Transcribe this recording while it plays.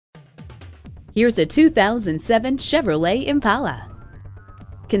Here's a 2007 Chevrolet Impala.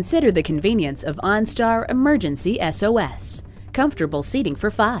 Consider the convenience of OnStar Emergency SOS, comfortable seating for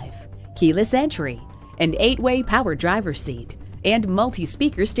 5, keyless entry, an 8-way power driver's seat, and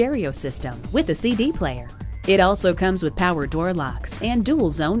multi-speaker stereo system with a CD player. It also comes with power door locks and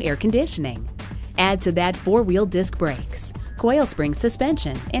dual-zone air conditioning. Add to that 4-wheel disc brakes, coil spring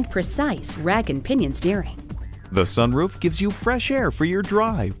suspension, and precise rack and pinion steering. The sunroof gives you fresh air for your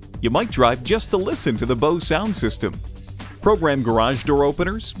drive. You might drive just to listen to the Bose sound system. Program garage door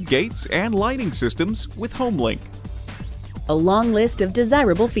openers, gates, and lighting systems with HomeLink. A long list of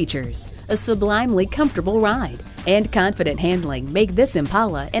desirable features, a sublimely comfortable ride, and confident handling make this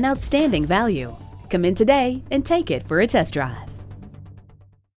Impala an outstanding value. Come in today and take it for a test drive.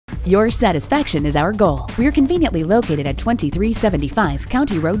 Your satisfaction is our goal. We're conveniently located at 2375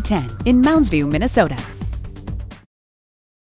 County Road 10 in Mounds View, Minnesota.